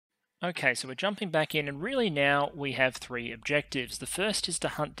Okay, so we're jumping back in, and really now we have three objectives. The first is to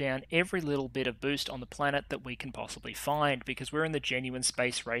hunt down every little bit of boost on the planet that we can possibly find, because we're in the genuine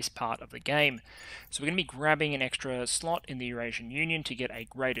space race part of the game. So we're going to be grabbing an extra slot in the Eurasian Union to get a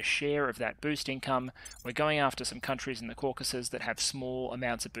greater share of that boost income. We're going after some countries in the Caucasus that have small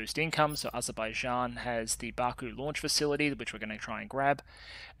amounts of boost income. So Azerbaijan has the Baku launch facility, which we're going to try and grab.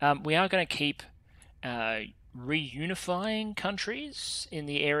 We are going to keep reunifying countries in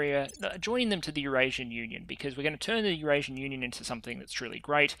the area, joining them to the Eurasian Union, because we're going to turn the Eurasian Union into something that's truly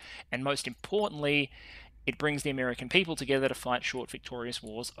great, and most importantly, it brings the American people together to fight short, victorious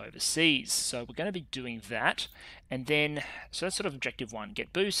wars overseas. So we're going to be doing that, and then, so that's sort of objective 1,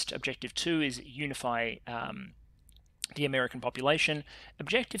 get boost. Objective 2 is unify the American population.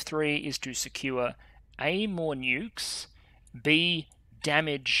 Objective 3 is to secure A, more nukes, B,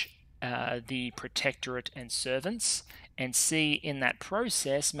 damage the Protectorate and servants, and C, in that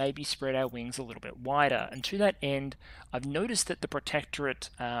process, maybe spread our wings a little bit wider. And to that end, I've noticed that the Protectorate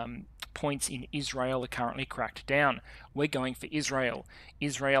points in Israel are currently cracked down. We're going for Israel.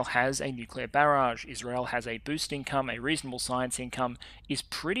 Israel has a nuclear barrage. Israel has a boost income, a reasonable science income, is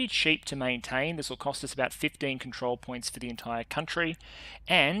pretty cheap to maintain. This will cost us about 15 control points for the entire country,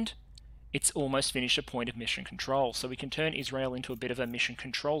 and it's almost finished a point of mission control, so we can turn Israel into a bit of a mission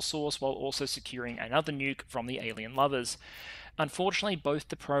control source while also securing another nuke from the alien lovers. Unfortunately, both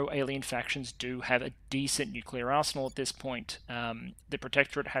the pro-alien factions do have a decent nuclear arsenal at this point. The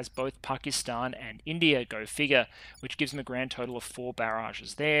Protectorate has both Pakistan and India, go figure, which gives them a grand total of 4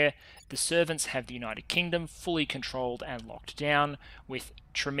 barrages there. The servants have the United Kingdom fully controlled and locked down with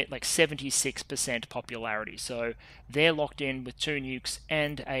like 76% popularity. So they're locked in with 2 nukes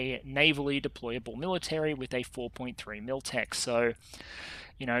and a navally deployable military with a 4.3 mil tech. So,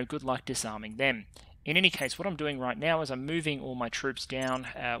 you know, good luck disarming them. In any case, what I'm doing right now is I'm moving all my troops down.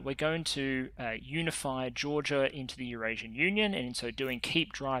 We're going to unify Georgia into the Eurasian Union, and in so doing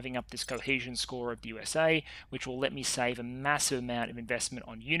keep driving up this cohesion score of the USA, which will let me save a massive amount of investment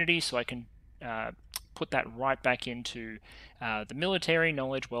on unity, so I can put that right back into the military,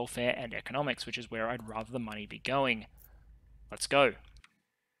 knowledge, welfare, and economics, which is where I'd rather the money be going. Let's go.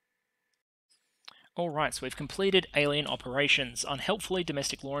 Alright, so we've completed alien operations. Unhelpfully,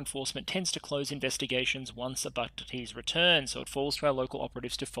 domestic law enforcement tends to close investigations once abductees return, so it falls to our local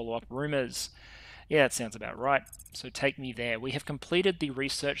operatives to follow up rumours. Yeah, that sounds about right. So take me there. We have completed the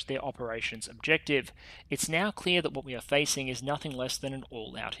research their operations objective. It's now clear that what we are facing is nothing less than an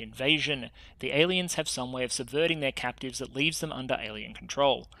all-out invasion. The aliens have some way of subverting their captives that leaves them under alien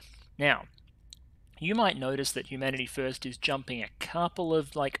control. Now, you might notice that Humanity First is jumping a couple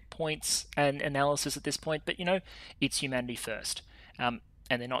of points and analysis at this point, but it's Humanity First. And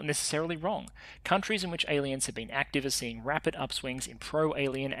they're not necessarily wrong. Countries in which aliens have been active are seeing rapid upswings in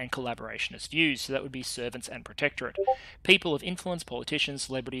pro-alien and collaborationist views, so that would be servants and protectorate. People of influence, politicians,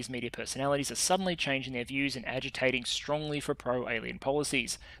 celebrities, media personalities are suddenly changing their views and agitating strongly for pro-alien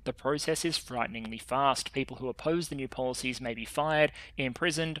policies. The process is frighteningly fast. People who oppose the new policies may be fired,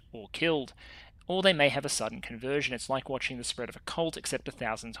 imprisoned, or killed. Or they may have a sudden conversion. It's like watching the spread of a cult, except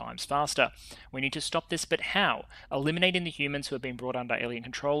 1,000 times faster. We need to stop this, but how? Eliminating the humans who have been brought under alien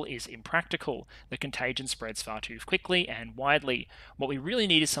control is impractical. The contagion spreads far too quickly and widely. What we really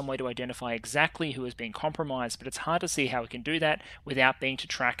need is some way to identify exactly who has been compromised, but it's hard to see how we can do that without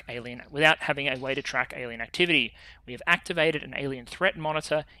having a way to track alien activity. We have activated an alien threat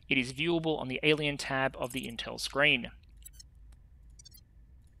monitor. It is viewable on the alien tab of the Intel screen.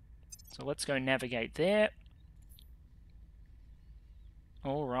 So let's go navigate there.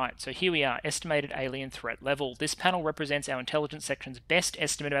 Alright, so here we are, estimated alien threat level. This panel represents our intelligence section's best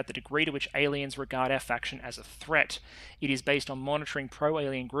estimate about the degree to which aliens regard our faction as a threat. It is based on monitoring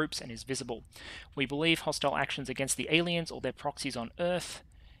pro-alien groups and is visible. We believe hostile actions against the aliens or their proxies on Earth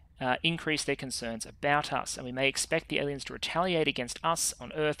increase their concerns about us, and we may expect the aliens to retaliate against us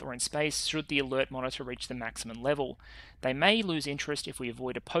on Earth or in space should the alert monitor reach the maximum level. They may lose interest if we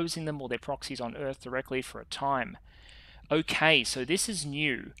avoid opposing them or their proxies on Earth directly for a time. Okay, so this is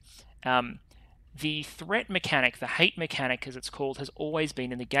new. The threat mechanic, the hate mechanic as it's called, has always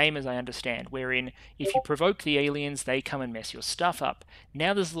been in the game as I understand, wherein if you provoke the aliens, they come and mess your stuff up.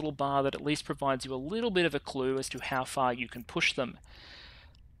 Now there's a little bar that at least provides you a little bit of a clue as to how far you can push them.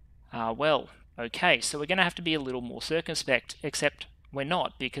 Well, okay, so we're going to have to be a little more circumspect, except we're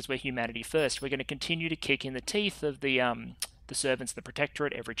not, because we're Humanity First. We're going to continue to kick in the teeth of the servants, the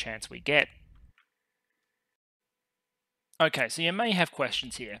Protectorate, every chance we get. Okay, so you may have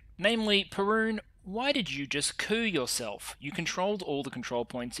questions here. Namely, Perun, why did you just coup yourself? You controlled all the control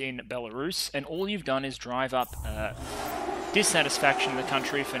points in Belarus, and all you've done is drive up... Dissatisfaction in the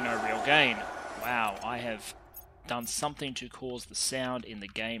country for no real gain. Wow, I have done something to cause the sound in the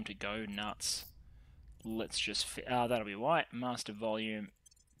game to go nuts. Let's just... that'll be why. Master volume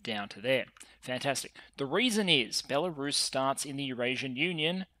down to there. Fantastic. The reason is Belarus starts in the Eurasian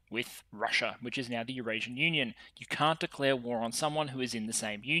Union with Russia, which is now the Eurasian Union. You can't declare war on someone who is in the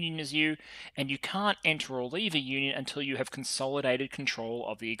same union as you, and you can't enter or leave a union until you have consolidated control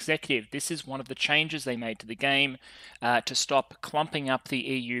of the executive. This is one of the changes they made to the game to stop clumping up the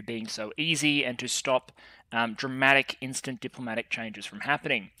EU being so easy and to stop dramatic instant diplomatic changes from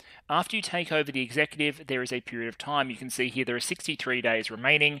happening. After you take over the executive, there is a period of time. You can see here there are 63 days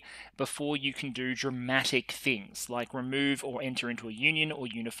remaining before you can do dramatic things like remove or enter into a union or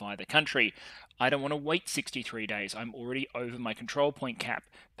unify the country. I don't want to wait 63 days. I'm already over my control point cap.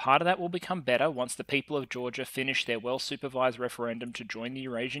 Part of that will become better once the people of Georgia finish their well-supervised referendum to join the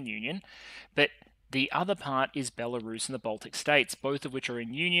Eurasian Union. But the other part is Belarus and the Baltic states, both of which are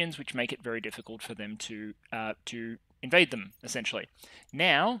in unions, which make it very difficult for them to invade them, essentially.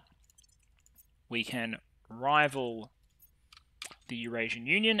 Now, we can rival the Eurasian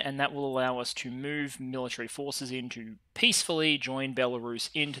Union, and that will allow us to move military forces in to peacefully join Belarus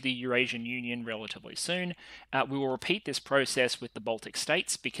into the Eurasian Union relatively soon. We will repeat this process with the Baltic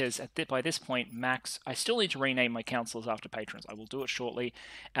states because by this point, Max, I still need to rename my councillors after patrons. I will do it shortly.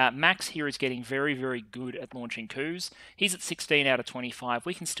 Max here is getting very, very good at launching coups. He's at 16 out of 25.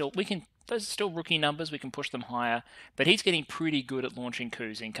 Those are still rookie numbers. We can push them higher, but he's getting pretty good at launching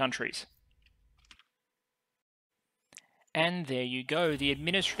coups in countries. And there you go. The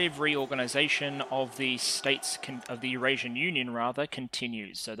administrative reorganization of the states, of the Eurasian Union rather,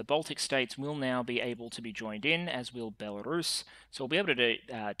 continues. So the Baltic states will now be able to be joined in, as will Belarus. So we'll be able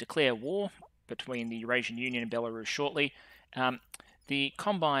to declare war between the Eurasian Union and Belarus shortly. The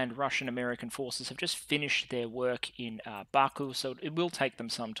combined Russian-American forces have just finished their work in Baku, so it will take them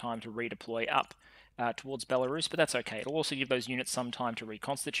some time to redeploy up towards Belarus, but that's okay. It'll also give those units some time to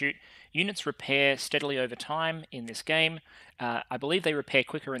reconstitute. Units repair steadily over time in this game. I believe they repair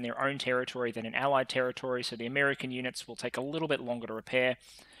quicker in their own territory than in allied territory, so the American units will take a little bit longer to repair.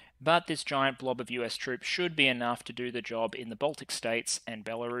 But this giant blob of US troops should be enough to do the job in the Baltic states and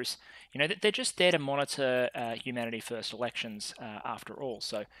Belarus. You know, they're just there to monitor Humanity First elections after all,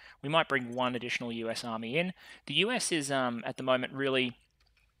 so we might bring one additional US army in. The US is, at the moment, really...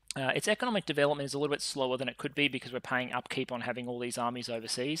 its economic development is a little bit slower than it could be because we're paying upkeep on having all these armies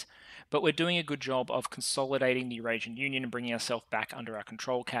overseas, but we're doing a good job of consolidating the Eurasian Union and bringing ourselves back under our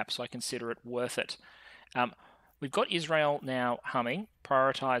control cap, so I consider it worth it. We've got Israel now humming,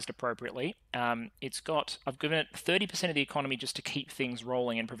 prioritized appropriately. I've given it 30% of the economy just to keep things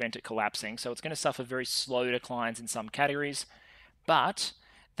rolling and prevent it collapsing, so it's going to suffer very slow declines in some categories, but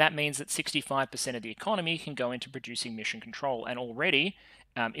that means that 65% of the economy can go into producing mission control, and already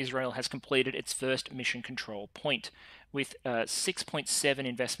Israel has completed its first mission control point, with 6.7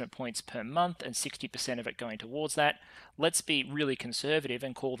 investment points per month and 60% of it going towards that. Let's be really conservative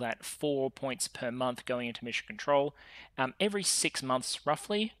and call that 4 points per month going into mission control. Every 6 months,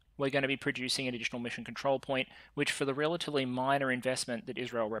 roughly, we're going to be producing an additional mission control point, which for the relatively minor investment that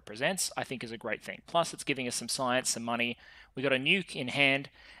Israel represents, I think is a great thing. Plus, it's giving us some science, some money. We've got a nuke in hand,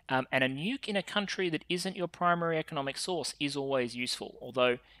 and a nuke in a country that isn't your primary economic source is always useful,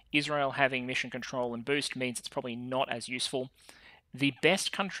 although Israel having mission control and boost means it's probably not as useful. The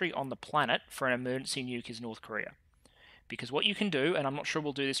best country on the planet for an emergency nuke is North Korea. Because what you can do, and I'm not sure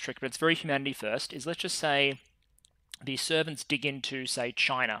we'll do this trick, but it's very humanity first, is let's just say the servants dig into, say,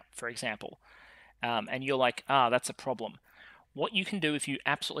 China, for example, and you're like, that's a problem. What you can do if you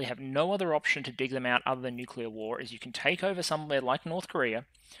absolutely have no other option to dig them out other than nuclear war is you can take over somewhere like North Korea,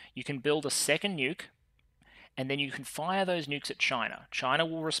 you can build a second nuke, and then you can fire those nukes at China. China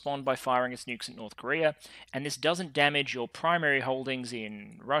will respond by firing its nukes at North Korea, and this doesn't damage your primary holdings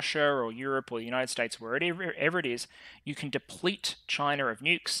in Russia or Europe or the United States, wherever it is. You can deplete China of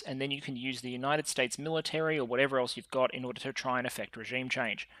nukes, and then you can use the United States military or whatever else you've got in order to try and effect regime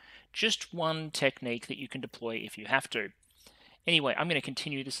change. Just one technique that you can deploy if you have to. Anyway, I'm going to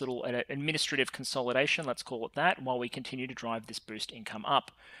continue this little administrative consolidation, let's call it that, while we continue to drive this boost income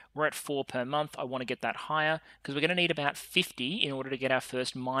up. We're at 4 per month. I want to get that higher because we're going to need about 50 in order to get our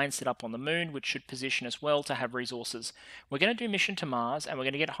first mine set up on the moon, which should position us well to have resources. We're going to do mission to Mars, and we're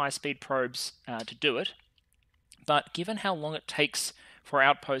going to get high-speed probes to do it. But given how long it takes for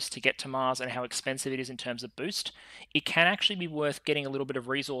outposts to get to Mars and how expensive it is in terms of boost, it can actually be worth getting a little bit of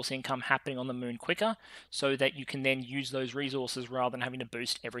resource income happening on the moon quicker so that you can then use those resources rather than having to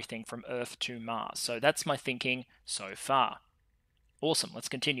boost everything from Earth to Mars. So that's my thinking so far. Awesome, let's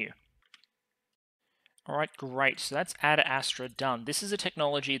continue. All right, great. So that's Ad Astra done. This is a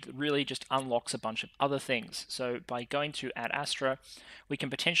technology that really just unlocks a bunch of other things. So by going to Ad Astra, we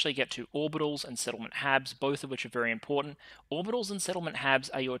can potentially get to orbitals and settlement habs, both of which are very important. Orbitals and settlement habs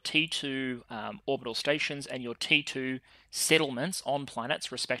are your T2 orbital stations and your T2 settlements on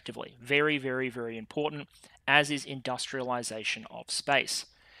planets, respectively. Very, very, very important, as is industrialization of space,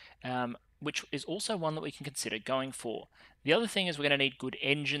 which is also one that we can consider going for. The other thing is we're going to need good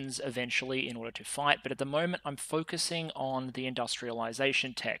engines eventually in order to fight, but at the moment I'm focusing on the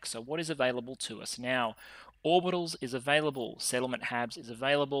industrialization tech. So what is available to us now? Orbitals is available, settlement habs is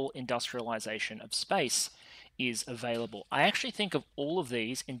available, industrialization of space is available. I actually think of all of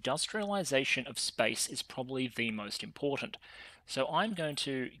these, industrialization of space is probably the most important. So I'm going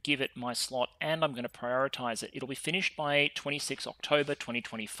to give it my slot and I'm going to prioritize it. It'll be finished by 26 October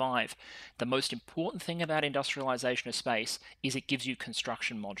 2025. The most important thing about industrialization of space is it gives you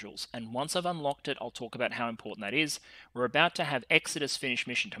construction modules. And once I've unlocked it, I'll talk about how important that is. We're about to have Exodus finish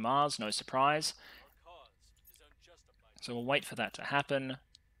mission to Mars, no surprise. So we'll wait for that to happen.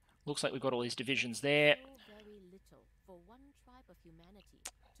 Looks like we've got all these divisions there.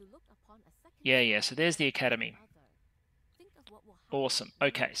 Yeah, so there's the academy. Awesome.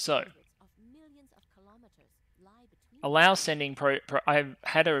 Okay, so allow sending I've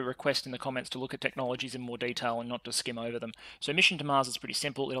had a request in the comments to look at technologies in more detail and not to skim over them. So mission to Mars is pretty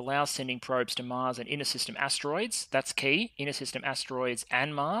simple. It allows sending probes to Mars and inner system asteroids. That's key. Inner system asteroids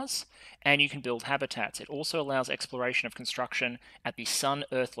and Mars. And you can build habitats. It also allows exploration of construction at the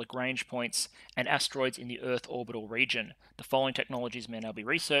Sun-Earth Lagrange points and asteroids in the Earth orbital region. The following technologies may now be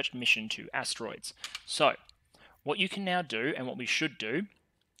researched. Mission to asteroids. So what you can now do, and what we should do,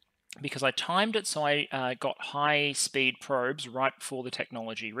 because I timed it so I got high-speed probes right before the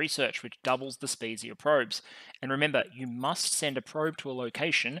technology research, which doubles the speeds of your probes. And remember, you must send a probe to a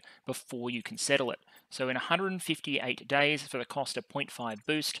location before you can settle it. So in 158 days, for the cost of 0.5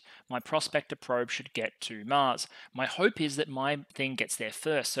 boost, my prospector probe should get to Mars. My hope is that my thing gets there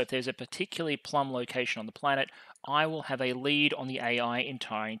first, so if there's a particularly plum location on the planet, I will have a lead on the AI in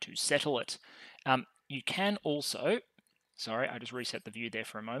trying to settle it. You can also... Sorry, I just reset the view there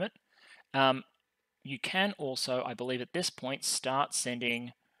for a moment. You can also, I believe at this point, start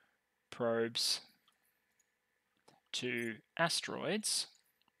sending probes to asteroids.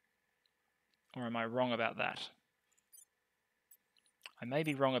 Or am I wrong about that? I may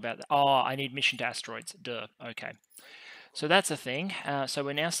be wrong about that. Oh, I need mission to asteroids. Duh. Okay. So that's a thing. So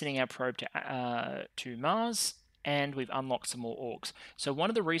we're now sending our probe to Mars, and we've unlocked some more orgs. So one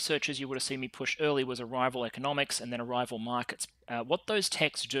of the researchers you would have seen me push early was arrival economics and then arrival markets. What those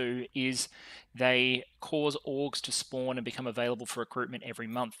techs do is they cause orgs to spawn and become available for recruitment every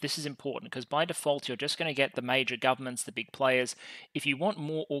month. This is important because by default you're just going to get the major governments, the big players. If you want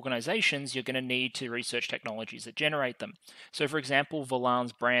more organizations, you're going to need to research technologies that generate them. So for example,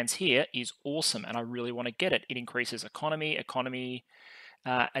 Valan's brands here is awesome and I really want to get it. It increases economy,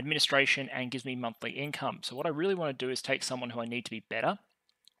 administration, and gives me monthly income. So what I really want to do is take someone who I need to be better.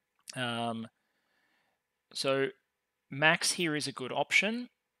 So Max here is a good option.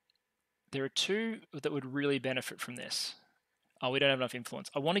 There are two that would really benefit from this. Oh, we don't have enough influence.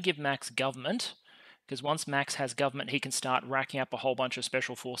 I want to give Max government, because once Max has government, he can start racking up a whole bunch of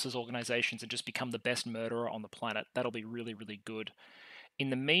special forces organizations and just become the best murderer on the planet. That'll be really, really good.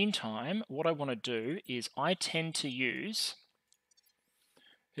 In the meantime, what I want to do is I tend to use...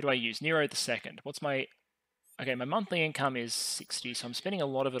 Who do I use? Nero the Second. What's my... Okay, my monthly income is 60, so I'm spending a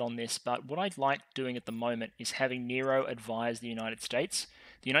lot of it on this, but what I'd like doing at the moment is having Nero advise the United States.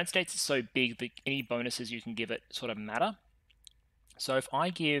 The United States is so big that any bonuses you can give it sort of matter. So if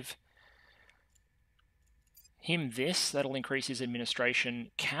I give him this, that'll increase his administration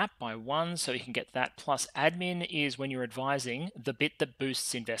cap by 1, so he can get that. Plus admin is, when you're advising, the bit that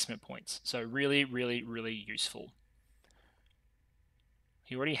boosts investment points. So really, really, really useful.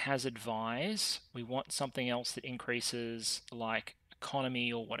 He already has advise. We want something else that increases like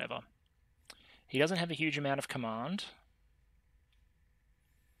economy or whatever. He doesn't have a huge amount of command.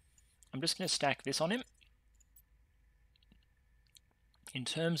 I'm just going to stack this on him. In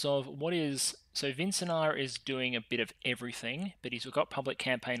terms of what is... So Vincenar is doing a bit of everything, but he's got public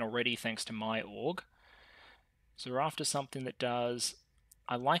campaign already thanks to my org. So we're after something that does...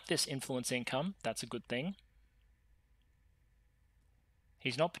 I like this influence income. That's a good thing.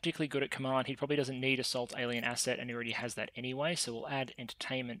 He's not particularly good at command. He probably doesn't need assault alien asset, and he already has that anyway, so we'll add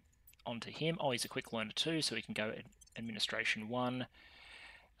entertainment onto him. Oh, he's a quick learner too, so he can go administration 1.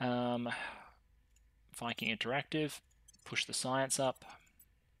 Viking interactive, push the science up.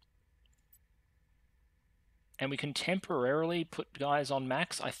 And we can temporarily put guys on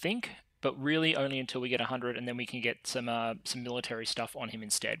max, I think. but really only until we get 100, and then we can get some military stuff on him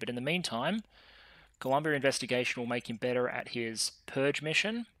instead. But in the meantime, Columbia investigation will make him better at his purge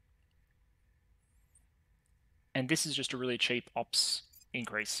mission. And this is just a really cheap ops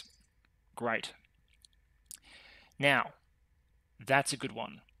increase. Great. Now, that's a good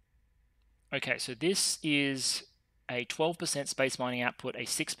one. Okay, so this is a 12% space mining output, a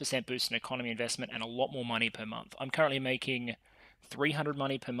 6% boost in economy investment, and a lot more money per month. I'm currently making 300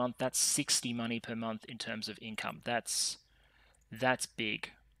 money per month. That's 60 money per month in terms of income. That's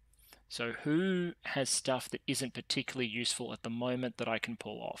big. So who has stuff that isn't particularly useful at the moment that I can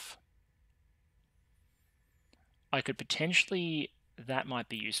pull off? I could potentially, that might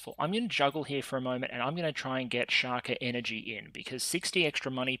be useful. I'm going to juggle here for a moment, and I'm going to try and get Sharka Energy in, because 60 extra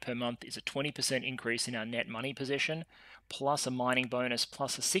money per month is a 20% increase in our net money position, plus a mining bonus,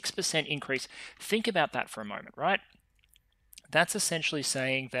 plus a 6% increase. Think about that for a moment, right? That's essentially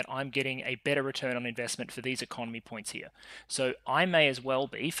saying that I'm getting a better return on investment for these economy points here. So I may as well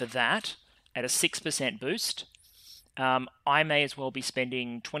be, for that, at a 6% boost, I may as well be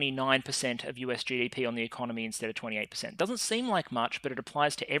spending 29% of US GDP on the economy instead of 28%. Doesn't seem like much, but it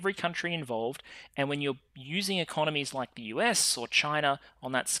applies to every country involved. And when you're using economies like the US or China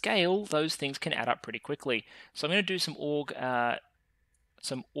on that scale, those things can add up pretty quickly. So I'm going to do some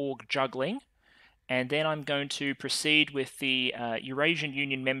org juggling, and then I'm going to proceed with the Eurasian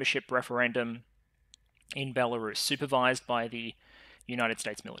Union membership referendum in Belarus, supervised by the United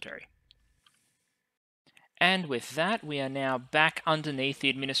States military. And with that, we are now back underneath the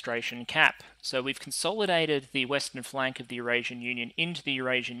administration cap. So we've consolidated the western flank of the Eurasian Union into the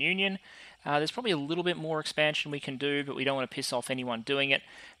Eurasian Union. There's probably a little bit more expansion we can do, but we don't want to piss off anyone doing it.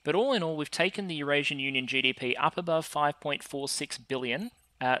 But all in all, we've taken the Eurasian Union GDP up above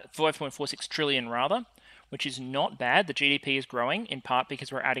 5.46 trillion rather, which is not bad. The GDP is growing, in part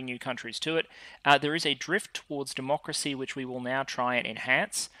because we're adding new countries to it. There is a drift towards democracy, which we will now try and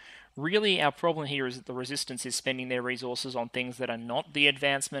enhance. Really, our problem here is that the resistance is spending their resources on things that are not the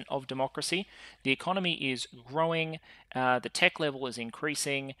advancement of democracy. The economy is growing, the tech level is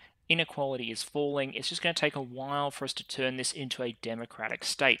increasing, inequality is falling. It's just going to take a while for us to turn this into a democratic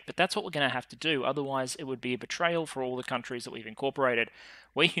state. But that's what we're going to have to do. Otherwise, it would be a betrayal for all the countries that we've incorporated.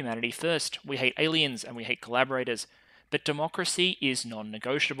 We're humanity first. We hate aliens and we hate collaborators. But democracy is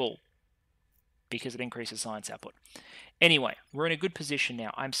non-negotiable because it increases science output. Anyway, we're in a good position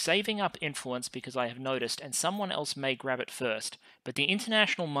now. I'm saving up influence because I have noticed, and someone else may grab it first, but the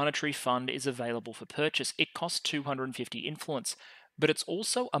International Monetary Fund is available for purchase. It costs 250 influence, but it's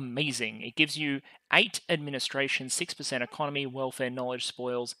also amazing. It gives you 8 administration, 6% economy, welfare, knowledge,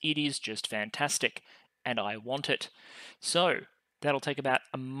 spoils. It is just fantastic, and I want it. So that'll take about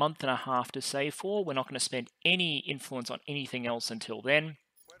a month and a half to save for. We're not going to spend any influence on anything else until then.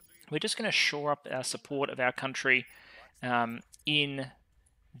 We're just going to shore up our support of our country in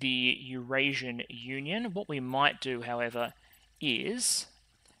the Eurasian Union. What we might do, however, is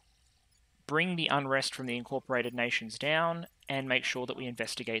bring the unrest from the incorporated nations down and make sure that we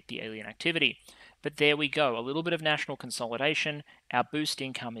investigate the alien activity. But there we go, a little bit of national consolidation. Our boost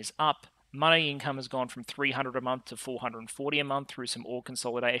income is up. Money income has gone from 300 a month to 440 a month through some org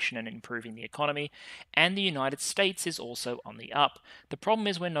consolidation and improving the economy. And the United States is also on the up. The problem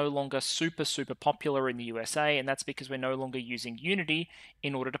is we're no longer super popular in the USA, and that's because we're no longer using Unity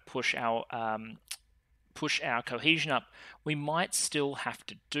in order to push our cohesion up. We might still have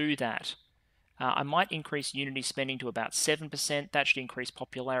to do that. I might increase Unity spending to about 7%. That should increase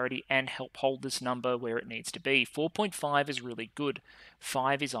popularity and help hold this number where it needs to be. 4.5 is really good.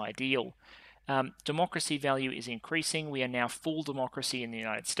 5 is ideal. Democracy value is increasing. We are now full democracy in the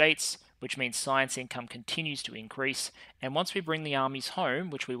United States, which means science income continues to increase. And once we bring the armies home,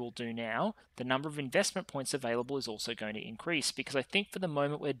 which we will do now, the number of investment points available is also going to increase, because I think for the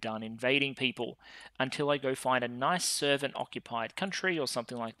moment we're done invading people until I go find a nice servant-occupied country or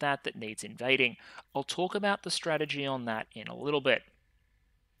something like that that needs invading. I'll talk about the strategy on that in a little bit.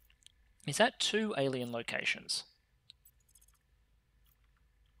 Is that 2 alien locations?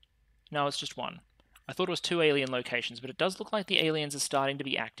 No, it's just 1. I thought it was 2 alien locations, but it does look like the aliens are starting to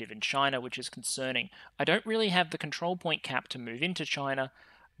be active in China, which is concerning. I don't really have the control point cap to move into China,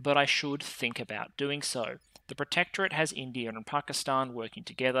 but I should think about doing so. The Protectorate has India and Pakistan working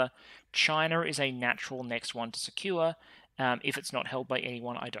together. China is a natural next one to secure, if it's not held by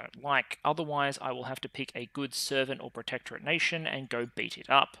anyone I don't like. Otherwise, I will have to pick a good servant or Protectorate nation and go beat it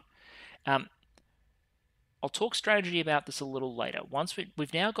up. I'll talk strategy about this a little later. Once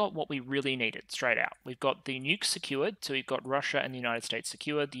we've now got what we really needed straight out. We've got the nukes secured, so we've got Russia and the United States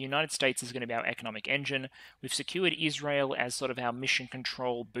secured. The United States is going to be our economic engine. We've secured Israel as sort of our mission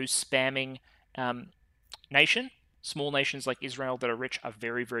control boost spamming nation. Small nations like Israel that are rich are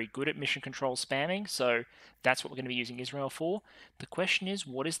very, very good at mission control spamming, so that's what we're going to be using Israel for. The question is,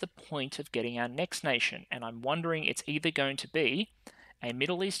 what is the point of getting our next nation? And I'm wondering it's either going to be a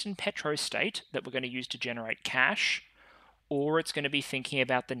Middle Eastern petrostate that we're going to use to generate cash, or it's going to be thinking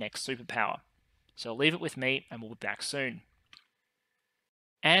about the next superpower. So leave it with me, and we'll be back soon.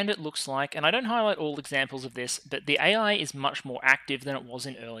 And it looks like, and I don't highlight all examples of this, but the AI is much more active than it was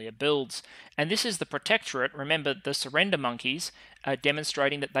in earlier builds. And this is the Protectorate. Remember, the surrender monkeys are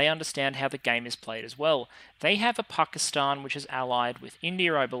demonstrating that they understand how the game is played as well. They have a Pakistan which is allied with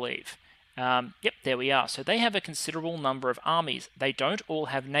India, I believe. Yep, there we are. So they have a considerable number of armies. They don't all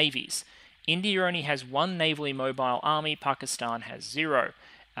have navies. India only has one navally mobile army. Pakistan has 0.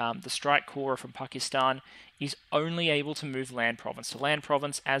 The Strike Corps from Pakistan is only able to move land province to land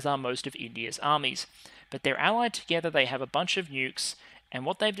province, as are most of India's armies. But they're allied together, they have a bunch of nukes, and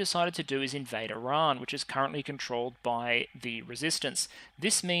what they've decided to do is invade Iran, which is currently controlled by the resistance.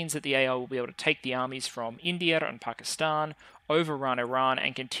 This means that the AI will be able to take the armies from India and Pakistan, overrun Iran,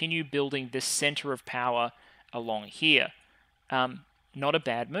 and continue building this center of power along here. Not a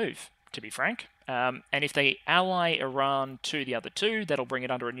bad move, to be frank. And if they ally Iran to the other two, that'll bring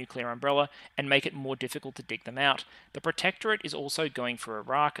it under a nuclear umbrella and make it more difficult to dig them out. The Protectorate is also going for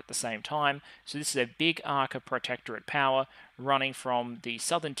Iraq at the same time, so this is a big arc of Protectorate power running from the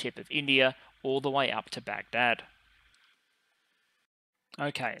southern tip of India all the way up to Baghdad.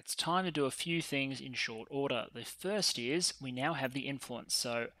 Okay, it's time to do a few things in short order. The first is we now have the influence.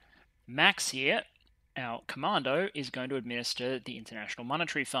 So Max here, our commando, is going to administer the International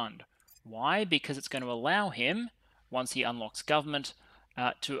Monetary Fund. Why? Because it's going to allow him, once he unlocks government,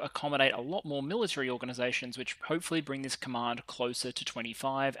 to accommodate a lot more military organizations, which hopefully bring this command closer to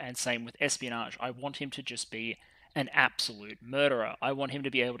 25, and same with espionage. I want him to just be an absolute murderer. I want him to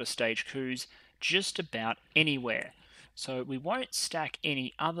be able to stage coups just about anywhere. So we won't stack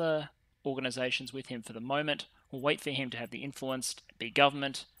any other organizations with him for the moment. We'll wait for him to have the influence, be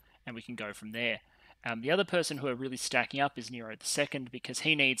government, and we can go from there. The other person who are really stacking up is Nero II, because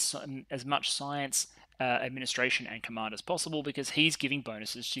he needs as much science, administration, and command as possible, because he's giving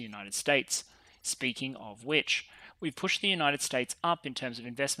bonuses to the United States. Speaking of which, we've pushed the United States up in terms of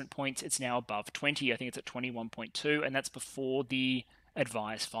investment points. It's now above 20. I think it's at 21.2, and that's before the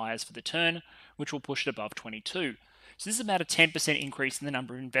advice fires for the turn, which will push it above 22. So this is about a 10% increase in the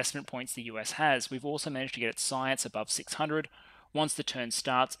number of investment points the US has. We've also managed to get its science above 600 once the turn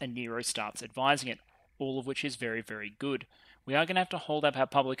starts and Nero starts advising it, all of which is very, very good. We are going to have to hold up our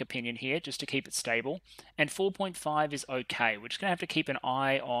public opinion here just to keep it stable, and 4.5 is okay. We're just going to have to keep an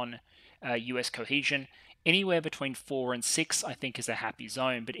eye on US cohesion. Anywhere between 4 and 6, I think, is a happy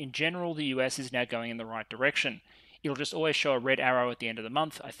zone, but in general, the US is now going in the right direction. It'll just always show a red arrow at the end of the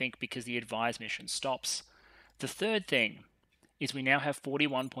month, I think, because the advise mission stops. The third thing is we now have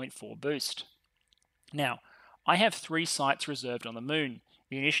 41.4 boost. Now, I have 3 sites reserved on the moon.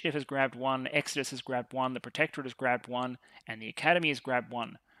 The Initiative has grabbed 1, Exodus has grabbed 1, the Protectorate has grabbed 1, and the Academy has grabbed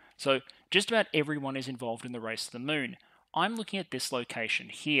 1. So just about everyone is involved in the race to the moon. I'm looking at this location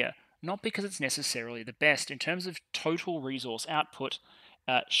here, not because it's necessarily the best. In terms of total resource output,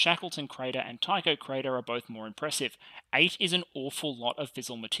 Shackleton Crater and Tycho Crater are both more impressive. 8 is an awful lot of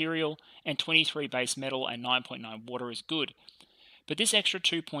fissile material, and 23 base metal and 9.9 water is good. But this extra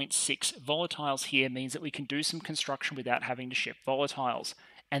 2.6 volatiles here means that we can do some construction without having to ship volatiles,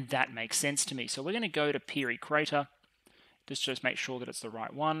 and that makes sense to me. So we're going to go to Peary Crater, just make sure that it's the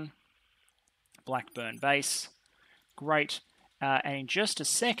right one. Blackburn Base, great. And in just a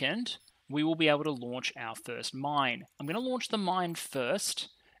second, we will be able to launch our first mine. I'm going to launch the mine first,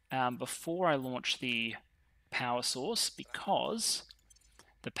 before I launch the power source, because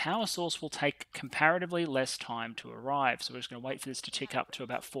the power source will take comparatively less time to arrive. So we're just going to wait for this to tick up to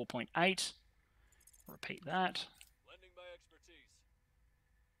about 4.8. Repeat that.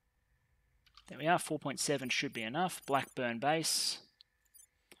 There we are, 4.7 should be enough. Blackburn Base,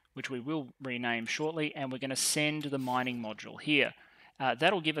 which we will rename shortly, and we're going to send the mining module here.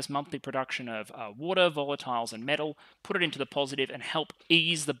 That'll give us monthly production of water, volatiles, and metal, put it into the positive, and help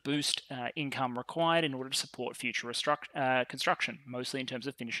ease the boost income required in order to support future construction, mostly in terms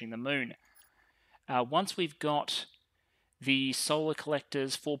of finishing the moon. Once we've got the solar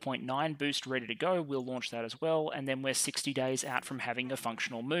collector's 4.9 boost ready to go, we'll launch that as well, and then we're 60 days out from having a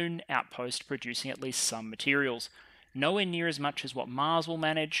functional moon outpost producing at least some materials. Nowhere near as much as what Mars will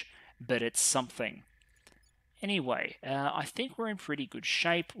manage, but it's something. Anyway, I think we're in pretty good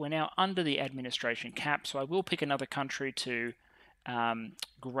shape. We're now under the administration cap, so I will pick another country to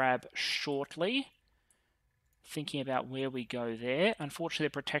grab shortly. Thinking about where we go there. Unfortunately,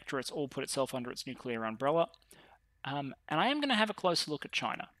 the protectorate's all put itself under its nuclear umbrella. And I am going to have a closer look at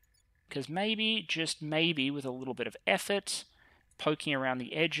China, because maybe, just maybe, with a little bit of effort, poking around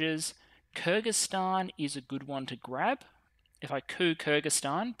the edges, Kyrgyzstan is a good one to grab. If I coup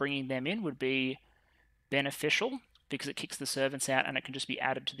Kyrgyzstan, bringing them in would be beneficial because it kicks the servants out and it can just be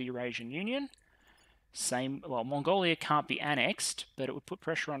added to the Eurasian Union. Well, Mongolia can't be annexed, but it would put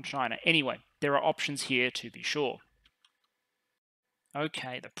pressure on China. Anyway, there are options here to be sure.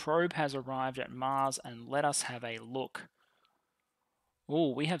 Okay, the probe has arrived at Mars, and let us have a look.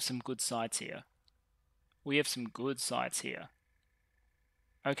 Oh, we have some good sites here. Okay,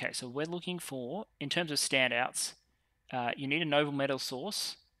 so we're looking for, in terms of standouts, you need a noble metal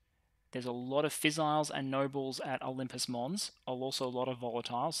source. There's a lot of fissiles and nobles at Olympus Mons, also a lot of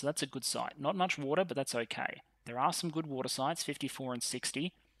volatiles, so that's a good site. Not much water, but that's okay. There are some good water sites, 54 and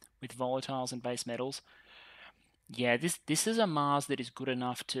 60, with volatiles and base metals. Yeah, this is a Mars that is good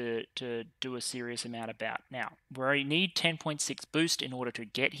enough to do a serious amount about. Now, we need 10.6 boost in order to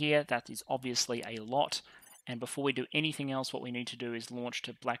get here. That is obviously a lot. And before we do anything else, what we need to do is launch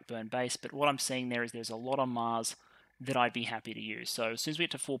to Blackburn base. But what I'm seeing there is there's a lot on Mars that I'd be happy to use. So as soon as we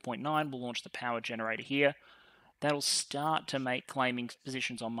get to 4.9, we'll launch the power generator here. That'll start to make claiming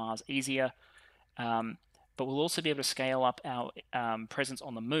positions on Mars easier. But we'll also be able to scale up our presence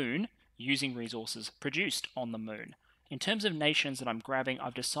on the moon using resources produced on the moon. In terms of nations that I'm grabbing,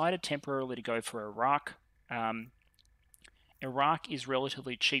 I've decided temporarily to go for Iraq. Iraq is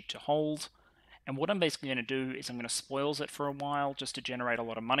relatively cheap to hold, and what I'm basically going to do is I'm going to spoils it for a while just to generate a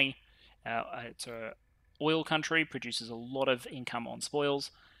lot of money. It's an oil country, produces a lot of income on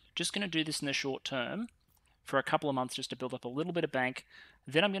spoils. Just going to do this in the short term for a couple of months just to build up a little bit of bank.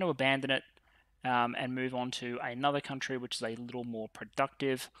 Then I'm going to abandon it and move on to another country which is a little more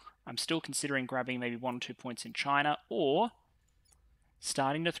productive. I'm still considering grabbing maybe 1 or 2 points in China, or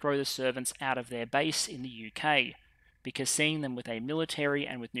starting to throw the servants out of their base in the UK, because seeing them with a military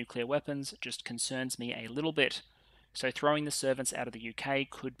and with nuclear weapons just concerns me a little bit. So throwing the servants out of the UK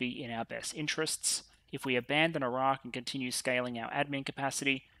could be in our best interests. If we abandon Iraq and continue scaling our admin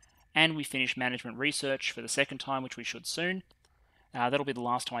capacity, and we finish management research for the second time, which we should soon, that'll be the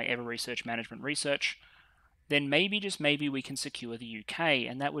last time I ever research management research, then maybe, just maybe, we can secure the UK,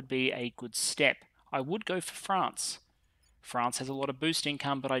 and that would be a good step. I would go for France. France has a lot of boost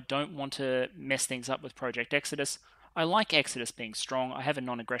income, but I don't want to mess things up with Project Exodus. I like Exodus being strong. I have a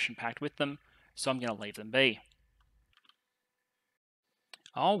non-aggression pact with them, so I'm going to leave them be.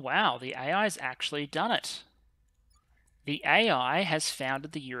 Oh wow, the AI's actually done it. The AI has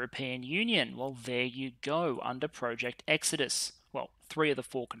founded the European Union. Well, there you go, under Project Exodus. Well, 3 of the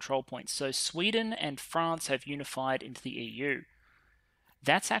 4 control points. So Sweden and France have unified into the EU.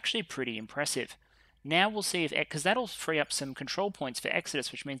 That's actually pretty impressive. Now we'll see if, because that'll free up some control points for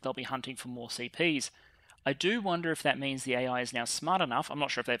Exodus, which means they'll be hunting for more CPs. I do wonder if that means the AI is now smart enough, I'm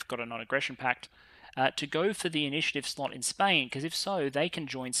not sure if they've got a non-aggression pact, to go for the initiative slot in Spain, because if so, they can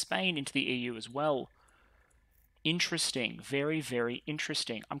join Spain into the EU as well. Interesting. Very, very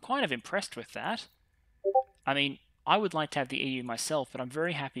interesting. I'm kind of impressed with that. I mean, I would like to have the EU myself, but I'm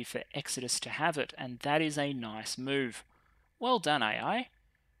very happy for Exodus to have it, and that is a nice move. Well done, AI.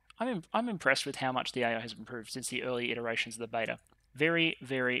 I'm impressed with how much the AI has improved since the early iterations of the beta. Very,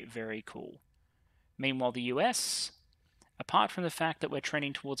 very, very cool. Meanwhile, the US, apart from the fact that we're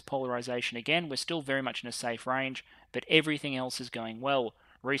trending towards polarization again, we're still very much in a safe range, but everything else is going well.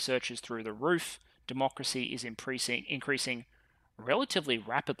 Research is through the roof. Democracy is increasing relatively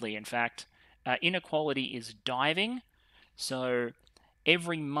rapidly, in fact. Inequality is diving. So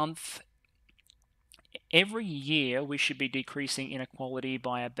every year, we should be decreasing inequality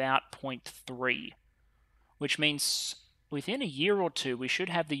by about 0.3, which means within a year or two, we should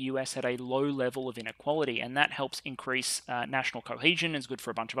have the US at a low level of inequality, and that helps increase national cohesion, is good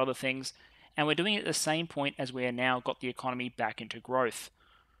for a bunch of other things. And we're doing it at the same point as we are now got the economy back into growth.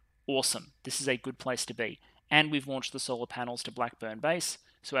 Awesome. This is a good place to be. And we've launched the solar panels to Blackburn base,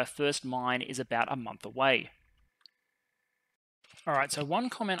 so our first mine is about a month away. Alright, so one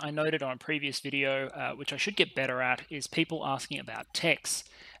comment I noted on a previous video, which I should get better at, is people asking about techs.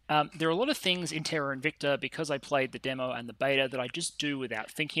 There are a lot of things in Terra Invicta, because I played the demo and the beta, that I just do without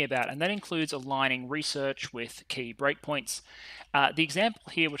thinking about, and that includes aligning research with key breakpoints. The example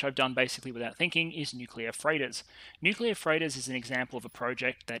here, which I've done basically without thinking, is nuclear freighters. Nuclear freighters is an example of a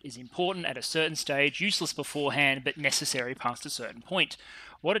project that is important at a certain stage, useless beforehand, but necessary past a certain point.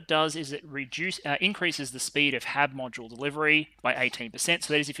 What it does is it increases the speed of HAB module delivery by 18%.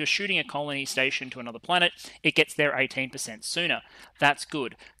 So that is, if you're shooting a colony station to another planet, it gets there 18% sooner. That's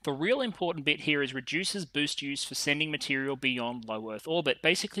good. The real important bit here is reduces boost use for sending material beyond low Earth orbit.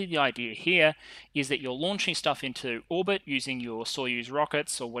 Basically, the idea here is that you're launching stuff into orbit using your Soyuz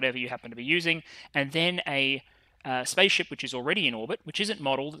rockets or whatever you happen to be using, and then a spaceship which is already in orbit, which isn't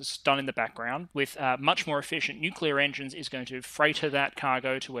modeled, it's done in the background, with much more efficient nuclear engines, is going to freighter that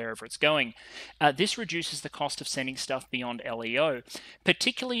cargo to wherever it's going. This reduces the cost of sending stuff beyond LEO.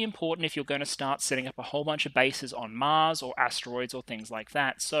 Particularly important if you're going to start setting up a whole bunch of bases on Mars or asteroids or things like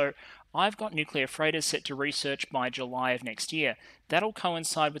that. So I've got nuclear freighters set to research by July of next year. That'll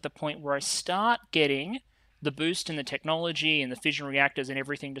coincide with the point where I start getting the boost in the technology and the fission reactors and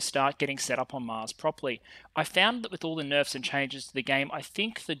everything to start getting set up on Mars properly. I found that with all the nerfs and changes to the game, I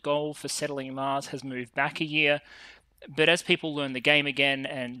think the goal for settling Mars has moved back a year. But as people learn the game again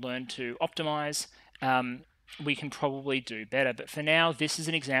and learn to optimize, we can probably do better. But for now, this is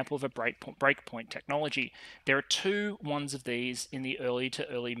an example of a breakpoint technology. There are two ones of these in the early to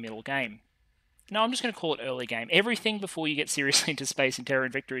early middle game. No, I'm just going to call it early game. Everything before you get seriously into space in Terra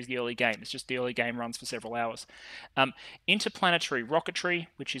Invicta is the early game. It's just the early game runs for several hours. Interplanetary rocketry,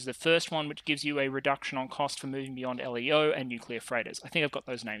 which is the first one, which gives you a reduction on cost for moving beyond LEO, and nuclear freighters. I think I've got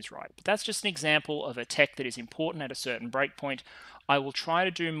those names right. But that's just an example of a tech that is important at a certain breakpoint. I will try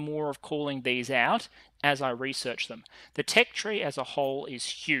to do more of calling these out as I research them. The tech tree as a whole is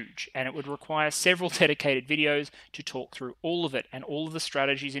huge, and it would require several dedicated videos to talk through all of it and all of the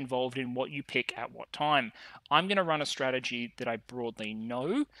strategies involved in what you pick at what time. I'm going to run a strategy that I broadly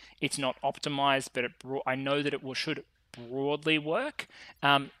know. It's not optimized, but I know that it should broadly work,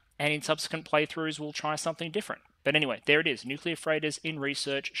 and in subsequent playthroughs we'll try something different. But anyway, there it is. Nuclear freighters in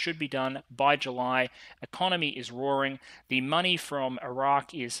research, should be done by July. Economy is roaring. The money from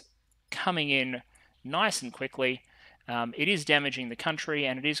Iraq is coming in nice and quickly. It is damaging the country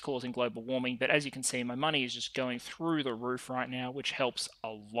and it is causing global warming, but as you can see, my money is just going through the roof right now, which helps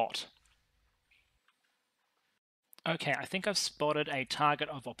a lot. Okay, I think I've spotted a target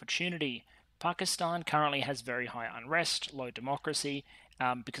of opportunity. Pakistan currently has very high unrest, low democracy,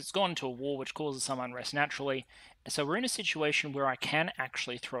 because it's gone into a war which causes some unrest naturally. So we're in a situation where I can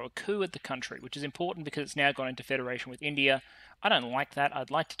actually throw a coup at the country, which is important because it's now gone into federation with India. I don't like that. I'd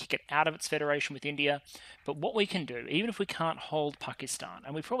like to kick it out of its federation with India. But what we can do, even if we can't hold Pakistan,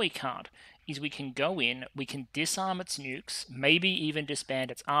 and we probably can't, is we can go in, we can disarm its nukes, maybe even disband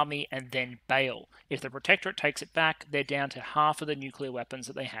its army, and then bail. If the Protectorate takes it back, they're down to half of the nuclear weapons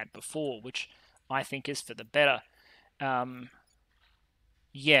that they had before, which I think is for the better.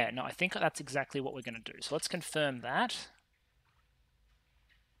 Yeah, no, I think that's exactly what we're going to do. So let's confirm that.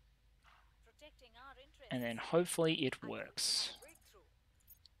 And then hopefully it works.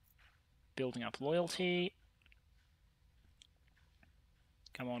 Building up loyalty.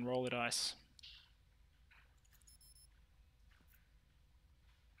 Come on, roll the dice.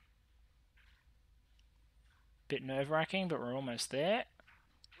 Bit nerve-wracking, but we're almost there.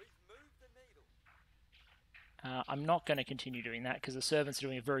 I'm not going to continue doing that because the servants are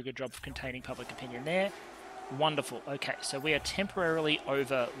doing a very good job of containing public opinion there. Wonderful. Okay, so we are temporarily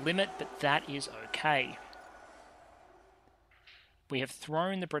over limit, but that is okay. We have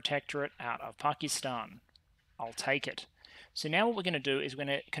thrown the Protectorate out of Pakistan. I'll take it. So now what we're going to do is we're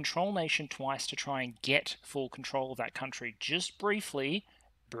going to control nation twice to try and get full control of that country, just briefly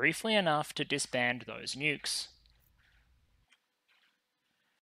enough to disband those nukes.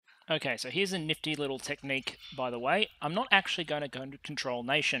 Okay, so here's a nifty little technique, by the way. I'm not actually going to go into control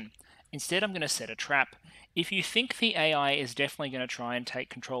nation. Instead, I'm going to set a trap. If you think the AI is definitely going to try and take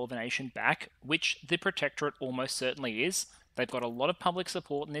control of a nation back, which the Protectorate almost certainly is, they've got a lot of public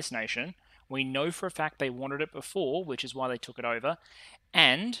support in this nation. We know for a fact they wanted it before, which is why they took it over.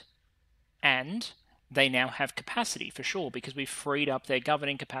 And they now have capacity for sure, because we've freed up their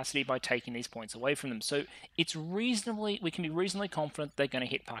governing capacity by taking these points away from them. So it's we can be reasonably confident they're going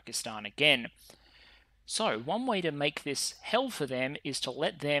to hit Pakistan again. So one way to make this hell for them is to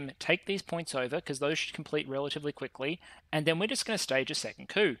let them take these points over, because those should complete relatively quickly, and then we're just going to stage a second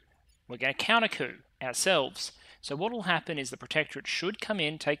coup. We're going to counter coup ourselves. So what will happen is the Protectorate should come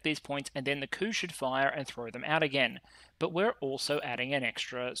in, take these points, and then the coup should fire and throw them out again. But we're also adding an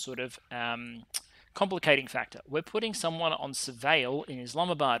extra sort of Complicating factor. We're putting someone on surveil in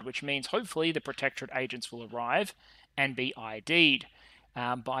Islamabad, which means hopefully the Protectorate agents will arrive and be ID'd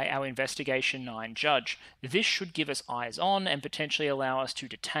by our Investigation 9 judge. This should give us eyes on and potentially allow us to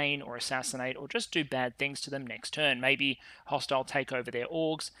detain or assassinate or just do bad things to them next turn. Maybe hostile take over their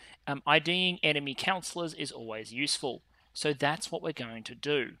orgs. IDing enemy councillors is always useful. So that's what we're going to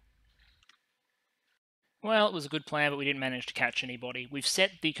do. Well, it was a good plan, but we didn't manage to catch anybody. We've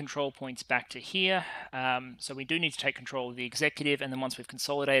set the control points back to here, so we do need to take control of the executive, and then once we've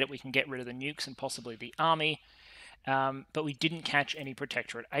consolidated, we can get rid of the nukes and possibly the army. But we didn't catch any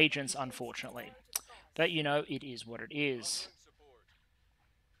Protectorate agents, unfortunately. But, you know, it is what it is.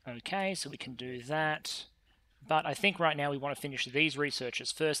 Okay, so we can do that. But I think right now we want to finish these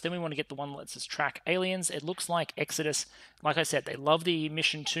researchers first. Then we want to get the one that lets us track aliens. It looks like Exodus, like I said, they love the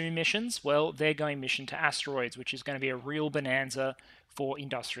Mission 2 missions. Well, they're going mission to asteroids, which is going to be a real bonanza for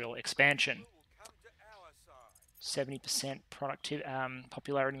industrial expansion. 70%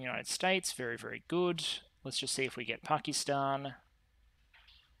 popularity in the United States. Very, very good. Let's just see if we get Pakistan.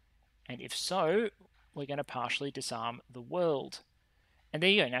 And if so, we're going to partially disarm the world. And there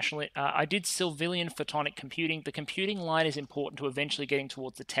you go, I did civilian photonic computing. The computing line is important to eventually getting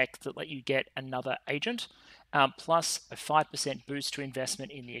towards the tech that let you get another agent, plus a 5% boost to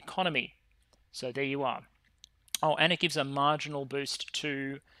investment in the economy. So there you are. Oh, and it gives a marginal boost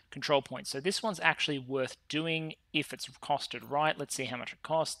to control points. So this one's actually worth doing if it's costed right. Let's see how much it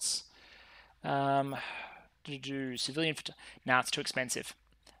costs. Civilian... Nah, it's too expensive.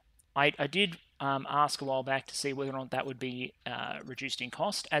 I did ask a while back to see whether or not that would be reduced in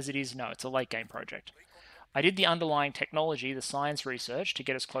cost. As it is, no, it's a late game project. I did the underlying technology, the science research, to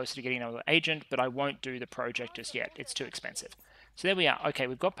get us closer to getting another agent, but I won't do the project just yet. It's too expensive. So there we are. Okay,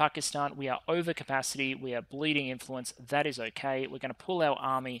 we've got Pakistan. We are over capacity. We are bleeding influence. That is okay. We're going to pull our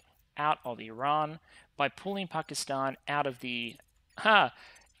army out of Iran. By pulling Pakistan out of the...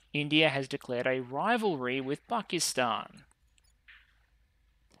 India has declared a rivalry with Pakistan.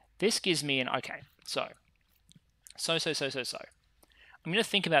 This gives me an... Okay, so. I'm going to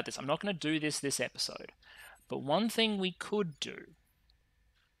think about this. I'm not going to do this episode. But one thing we could do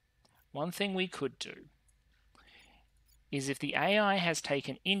is if the AI has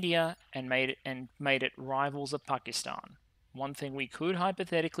taken India and made it rivals of Pakistan. One thing we could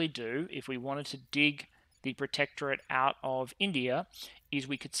hypothetically do if we wanted to dig the Protectorate out of India is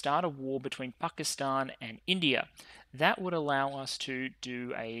we could start a war between Pakistan and India. That would allow us to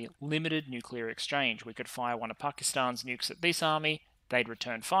do a limited nuclear exchange. We could fire one of Pakistan's nukes at this army, they'd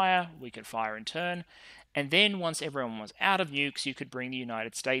return fire, we could fire in turn, and then once everyone was out of nukes, you could bring the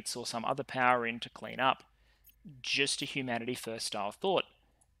United States or some other power in to clean up. Just a humanity first style thought.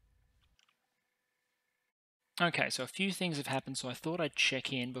 Okay, so a few things have happened, so I thought I'd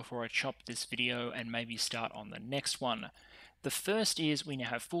check in before I chop this video and maybe start on the next one. The first is we now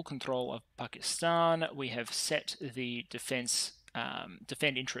have full control of Pakistan. We have set the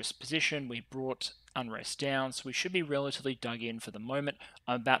defend interest position. We brought unrest down, so we should be relatively dug in for the moment.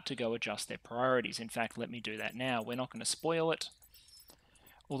 I'm about to go adjust their priorities. In fact, let me do that now. We're not going to spoil it,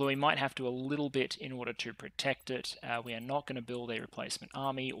 although we might have to a little bit in order to protect it. We are not going to build a replacement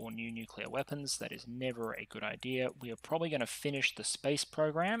army or new nuclear weapons. That is never a good idea. We are probably going to finish the space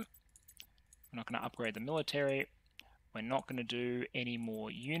program. We're not going to upgrade the military. We're not going to do any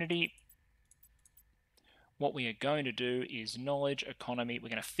more unity. What we are going to do is knowledge, economy. We're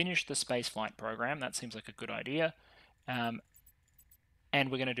going to finish the spaceflight program. That seems like a good idea. And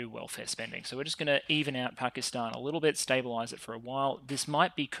we're going to do welfare spending. So we're just going to even out Pakistan a little bit, stabilize it for a while. This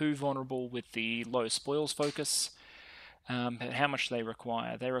might be coup vulnerable with the low spoils focus. But how much do they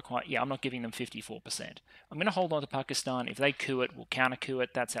require? Yeah, I'm not giving them 54%. I'm going to hold on to Pakistan. If they coup it, we'll counter coup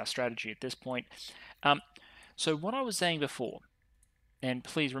it. That's our strategy at this point. So what I was saying before, and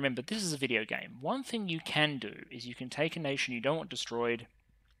please remember, this is a video game. One thing you can do is you can take a nation you don't want destroyed,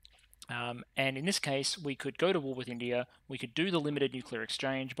 and in this case, we could go to war with India. We could do the limited nuclear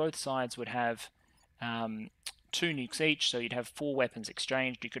exchange. Both sides would have 2 nukes each, so you'd have 4 weapons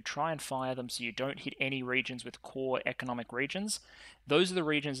exchanged. You could try and fire them so you don't hit any regions with core economic regions. Those are the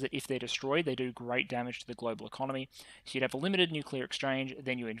regions that if they're destroyed, they do great damage to the global economy. So you'd have a limited nuclear exchange,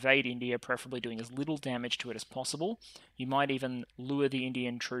 then you invade India, preferably doing as little damage to it as possible. You might even lure the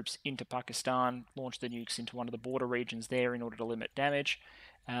Indian troops into Pakistan, launch the nukes into one of the border regions there in order to limit damage.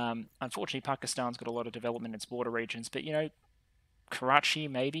 Unfortunately, Pakistan's got a lot of development in its border regions, but you know, Karachi,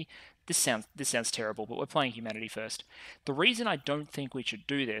 maybe. This sounds terrible, but we're playing humanity first. The reason I don't think we should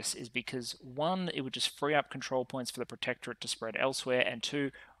do this is because, one, it would just free up control points for the Protectorate to spread elsewhere, and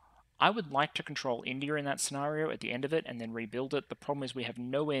two, I would like to control India in that scenario at the end of it and then rebuild it. The problem is we have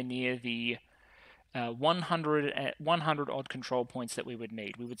nowhere near the 100 odd control points that we would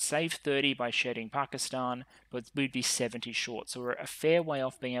need. We would save 30 by shedding Pakistan, but we'd be 70 short. So we're a fair way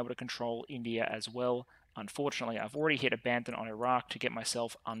off being able to control India as well. Unfortunately, I've already hit abandon on Iraq to get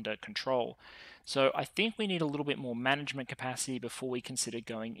myself under control. So I think we need a little bit more management capacity before we consider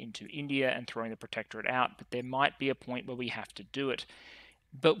going into India and throwing the protectorate out, but there might be a point where we have to do it.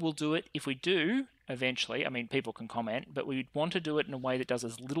 But we'll do it if we do eventually. I mean, people can comment, but we want to do it in a way that does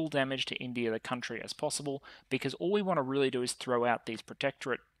as little damage to India, the country, as possible, because all we want to really do is throw out these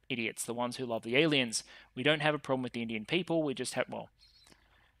protectorate idiots, the ones who love the aliens. We don't have a problem with the Indian people. We just have, well,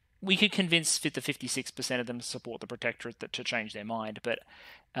 we could convince the 56% of them to support the protectorate to change their mind, but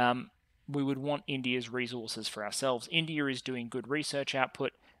we would want India's resources for ourselves. India is doing good research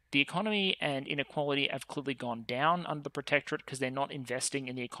output. The economy and inequality have clearly gone down under the protectorate because they're not investing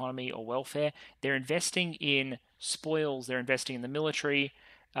in the economy or welfare. They're investing in spoils, they're investing in the military,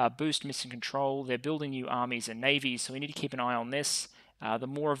 boost mission control, they're building new armies and navies, so we need to keep an eye on this. The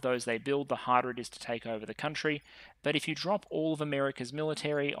more of those they build, the harder it is to take over the country. But if you drop all of America's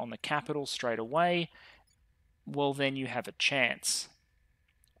military on the capital straight away, well, then you have a chance.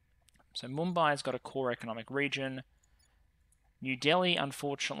 So Mumbai's got a core economic region. New Delhi,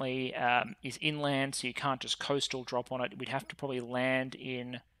 unfortunately, is inland, so you can't just coastal drop on it. We'd have to probably land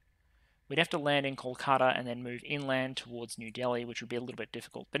in Kolkata and then move inland towards New Delhi, which would be a little bit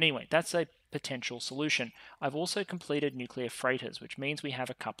difficult. But anyway, that's a potential solution. I've also completed nuclear freighters, which means we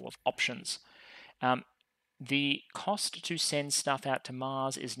have a couple of options. The cost to send stuff out to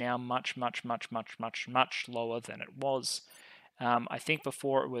Mars is now much, much, much, much, much, much lower than it was. I think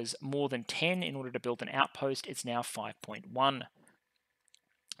before it was more than 10 in order to build an outpost. It's now 5.1.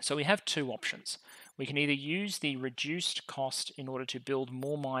 So we have two options. We can either use the reduced cost in order to build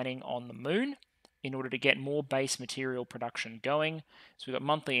more mining on the moon, in order to get more base material production going. So we've got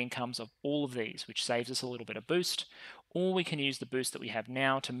monthly incomes of all of these, which saves us a little bit of boost. Or we can use the boost that we have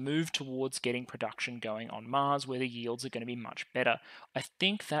now to move towards getting production going on Mars, where the yields are going to be much better. I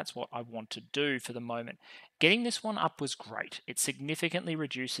think that's what I want to do for the moment. Getting this one up was great. It significantly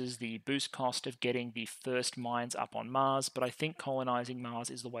reduces the boost cost of getting the first mines up on Mars, but I think colonizing Mars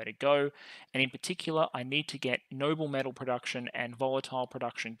is the way to go. And in particular, I need to get noble metal production and volatile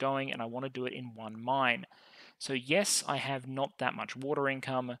production going, and I want to do it in one mine. So yes, I have not that much water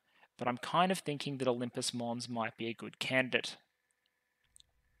income, but I'm kind of thinking that Olympus Mons might be a good candidate.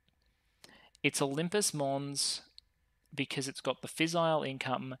 It's Olympus Mons because it's got the fissile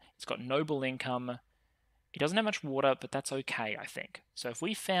income, it's got noble income. It doesn't have much water, but that's okay, I think. So if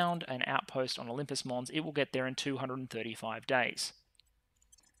we found an outpost on Olympus Mons, it will get there in 235 days.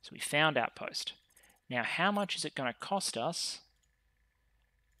 So we found outpost. Now, how much is it going to cost us?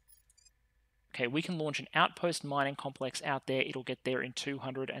 Okay, we can launch an outpost mining complex out there. It'll get there in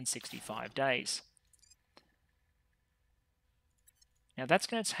 265 days. Now that's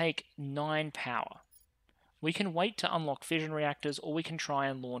going to take 9 power. We can wait to unlock fission reactors, or we can try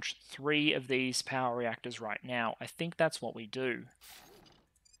and launch 3 of these power reactors right now. I think that's what we do.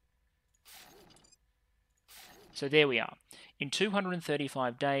 So there we are. In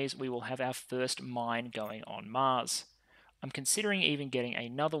 235 days, we will have our first mine going on Mars. I'm considering even getting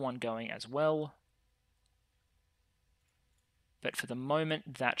another one going as well. But for the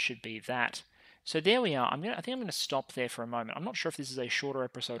moment, that should be that. So there we are. I think I'm going to stop there for a moment. I'm not sure if this is a shorter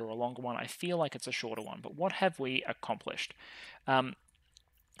episode or a longer one. I feel like it's a shorter one. But what have we accomplished?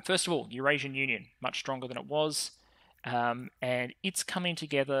 First of all, Eurasian Union, much stronger than it was. And it's coming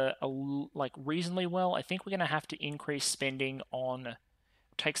together reasonably well. I think we're going to have to increase spending on,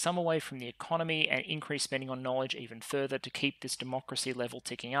 take some away from the economy and increase spending on knowledge even further to keep this democracy level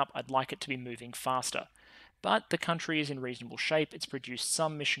ticking up. I'd like it to be moving faster. But the country is in reasonable shape. It's produced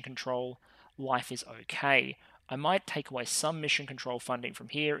some mission control. Life is okay. I might take away some mission control funding from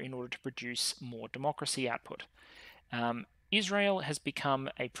here in order to produce more democracy output. Israel has become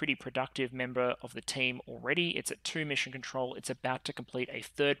a pretty productive member of the team already. It's at 2 mission control. It's about to complete a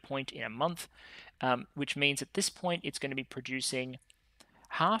 3rd point in a month, which means at this point it's going to be producing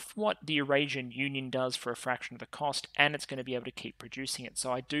half what the Eurasian Union does for a fraction of the cost, and it's going to be able to keep producing it. So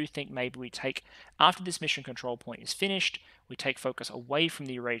I do think maybe we take, after this mission control point is finished, we take focus away from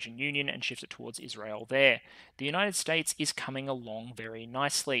the Eurasian Union and shift it towards Israel there. The United States is coming along very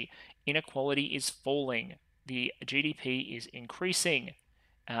nicely. Inequality is falling. The GDP is increasing.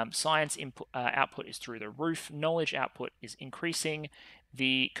 Science output is through the roof. Knowledge output is increasing.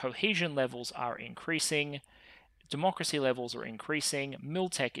 The cohesion levels are increasing. Democracy levels are increasing.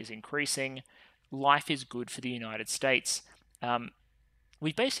 Miltech is increasing. Life is good for the United States.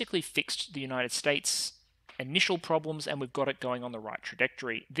 We've basically fixed the United States initial problems and we've got it going on the right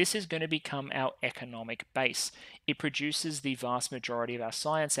trajectory. This is going to become our economic base. It produces the vast majority of our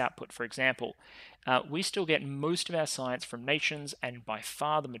science output, for example. We still get most of our science from nations, and by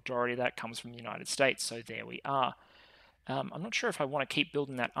far the majority of that comes from the United States, so there we are. I'm not sure if I want to keep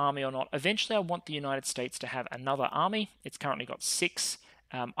building that army or not. Eventually, I want the United States to have another army. It's currently got 6.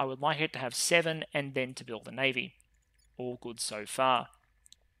 I would like it to have 7 and then to build a navy. All good so far.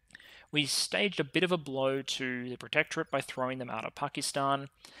 We staged a bit of a blow to the Protectorate by throwing them out of Pakistan.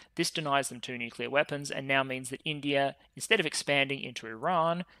 This denies them 2 nuclear weapons and now means that India, instead of expanding into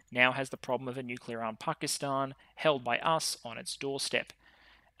Iran, now has the problem of a nuclear-armed Pakistan held by us on its doorstep.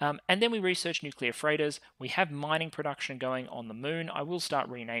 And then we research nuclear freighters. We have mining production going on the moon. I will start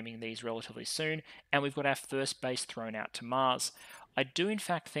renaming these relatively soon. And we've got our first base thrown out to Mars. I do in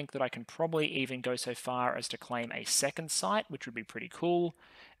fact think that I can probably even go so far as to claim a second site, which would be pretty cool.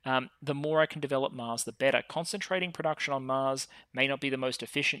 The more I can develop Mars, the better. Concentrating production on Mars may not be the most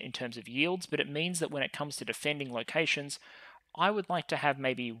efficient in terms of yields, but it means that when it comes to defending locations, I would like to have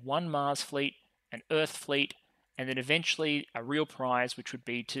maybe one Mars fleet, an Earth fleet, and then eventually a real prize, which would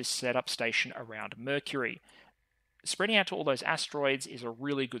be to set up station around Mercury. Spreading out to all those asteroids is a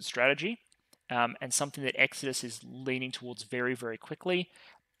really good strategy, and something that Exodus is leaning towards very, very quickly,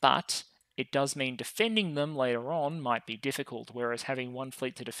 but it does mean defending them later on might be difficult, whereas having one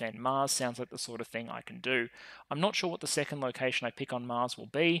fleet to defend Mars sounds like the sort of thing I can do. I'm not sure what the second location I pick on Mars will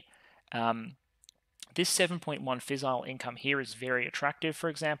be. This 7.1 fissile income here is very attractive, for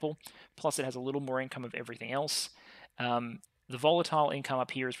example, plus it has a little more income of everything else. The volatile income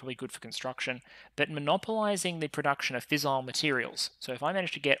up here is probably good for construction, but monopolizing the production of fissile materials. So if I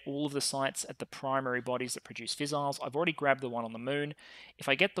manage to get all of the sites at the primary bodies that produce fissiles, I've already grabbed the one on the moon. If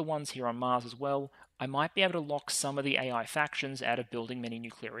I get the ones here on Mars as well, I might be able to lock some of the AI factions out of building many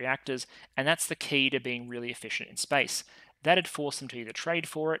nuclear reactors, and that's the key to being really efficient in space. That'd force them to either trade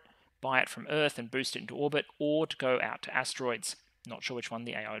for it, buy it from Earth and boost it into orbit, or to go out to asteroids. Not sure which one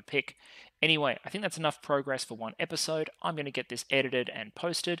the AI would pick. Anyway, I think that's enough progress for one episode. I'm going to get this edited and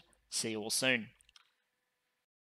posted. See you all soon.